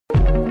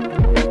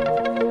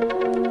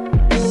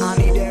I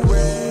need that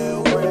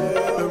real,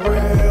 the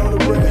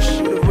real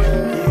shit, the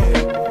real,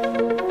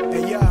 yeah.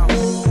 Hey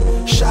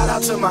yo, shout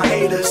out to my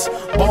haters,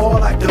 ball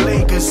like the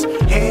Lakers,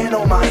 hand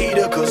on my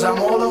heater, cause I'm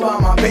all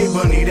about my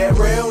paper. Need that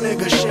real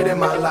nigga shit in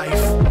my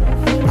life.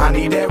 I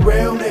need that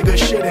real nigga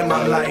shit in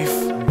my life.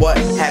 What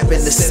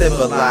happened to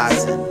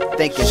civilizing?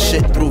 Thinking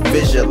shit through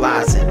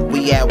visualizing.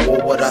 We at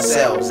war with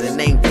ourselves and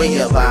ain't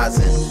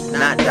realizing.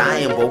 Not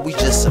dying, but we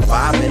just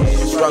surviving.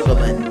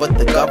 Struggling, but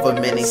the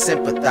government ain't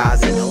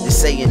sympathizing. They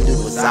saying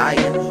new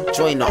Zion,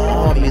 join the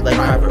army like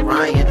Private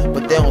Ryan.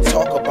 But they don't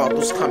talk about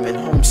those coming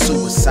home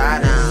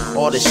suicide.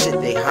 All the shit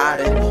they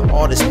hiding,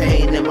 all this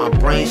pain in my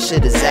brain,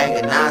 shit is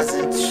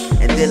agonizing.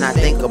 And then I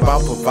think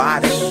about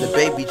providing, the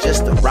baby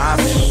just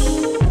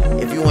arriving.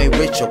 If you ain't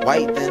rich or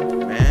white,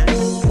 then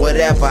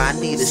whatever, I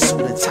need a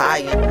suit and tie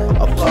in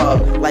a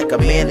pub like a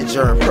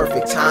manager in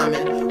perfect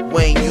timing.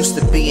 We ain't used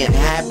to being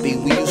happy,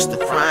 we used to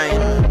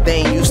crying.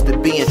 They ain't used to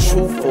being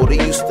truthful, they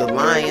used to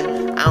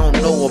lying. I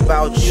don't know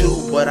about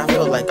you, but I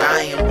feel like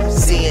I am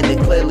seeing it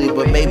clearly,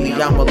 but maybe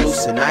I'm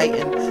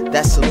hallucinating.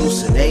 That's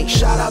hallucination.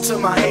 Shout out to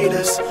my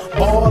haters,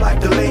 ball like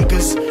the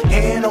Lakers,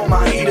 hand on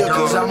my heater,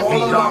 cause I'm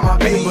all about my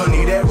paper.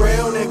 Need that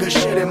real nigga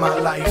shit in my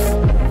life.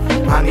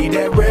 I need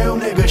that real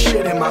nigga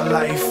shit in my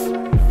life.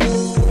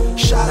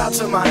 Shout out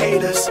to my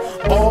haters,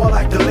 ball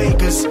like the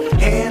Lakers,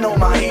 hand on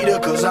my heater,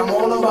 cause I'm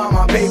all about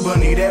my paper.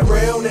 Need that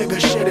real nigga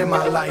shit in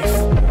my life.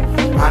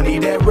 I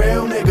need that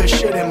real nigga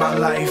shit in my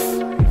life.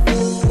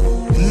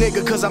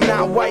 Nigga, cause I'm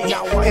not white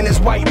in this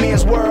white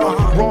man's world.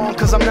 Wrong,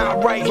 cause I'm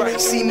not right.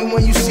 See me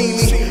when you see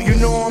me. You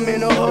know I'm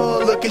in the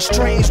hood looking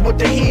strange with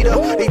the heater.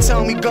 They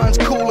tell me guns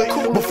cool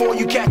it before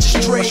you catch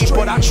a stray,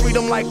 but I treat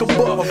them like a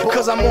book,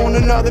 cause I'm on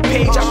another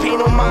page. I pay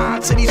no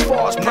mind to these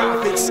false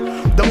prophets.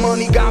 The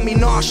money got me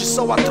nauseous,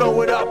 so I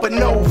throw it up but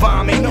no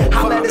vomit.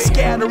 I let it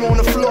scatter on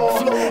the floor.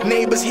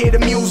 Neighbors hear the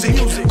music,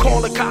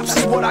 call the cops,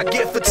 that's what I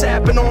get for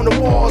tapping on the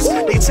walls.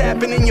 They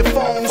tapping in your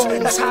phones,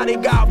 that's how they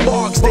got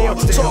Barksdale.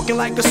 Talking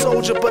like a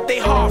soldier, but they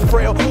heart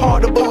frail.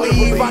 Hard to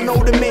believe, I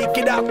know to make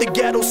it out the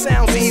ghetto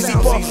sounds easy,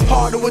 but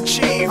hard to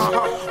achieve.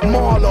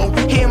 Marlowe,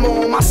 hammer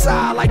on my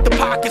side like the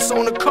pockets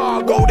on the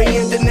cargo. They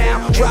in it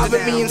now,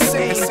 driving me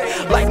insane,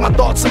 like my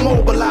thoughts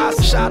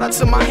immobilized. Shout out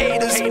to my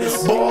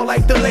haters, ball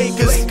like the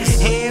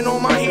Lakers, hand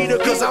on my heater,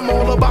 cause I'm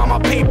all about my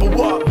paper.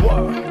 What?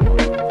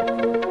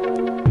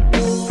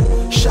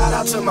 Shout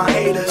out to my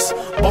haters,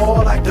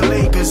 ball like the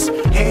Lakers,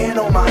 hand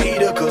on my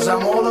heater, cause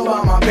I'm all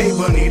about my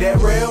paper. Need that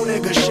real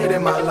nigga shit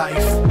in my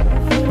life.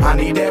 I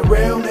need that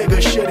real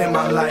nigga shit in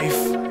my life.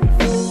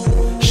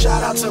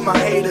 Shout out to my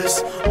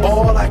haters,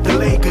 ball like the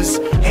Lakers,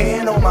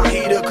 hand on my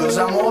heater, cause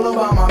I'm all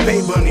about my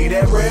paper. Need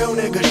that real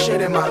nigga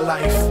shit in my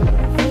life.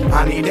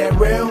 I need that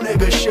real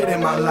nigga shit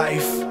in my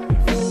life.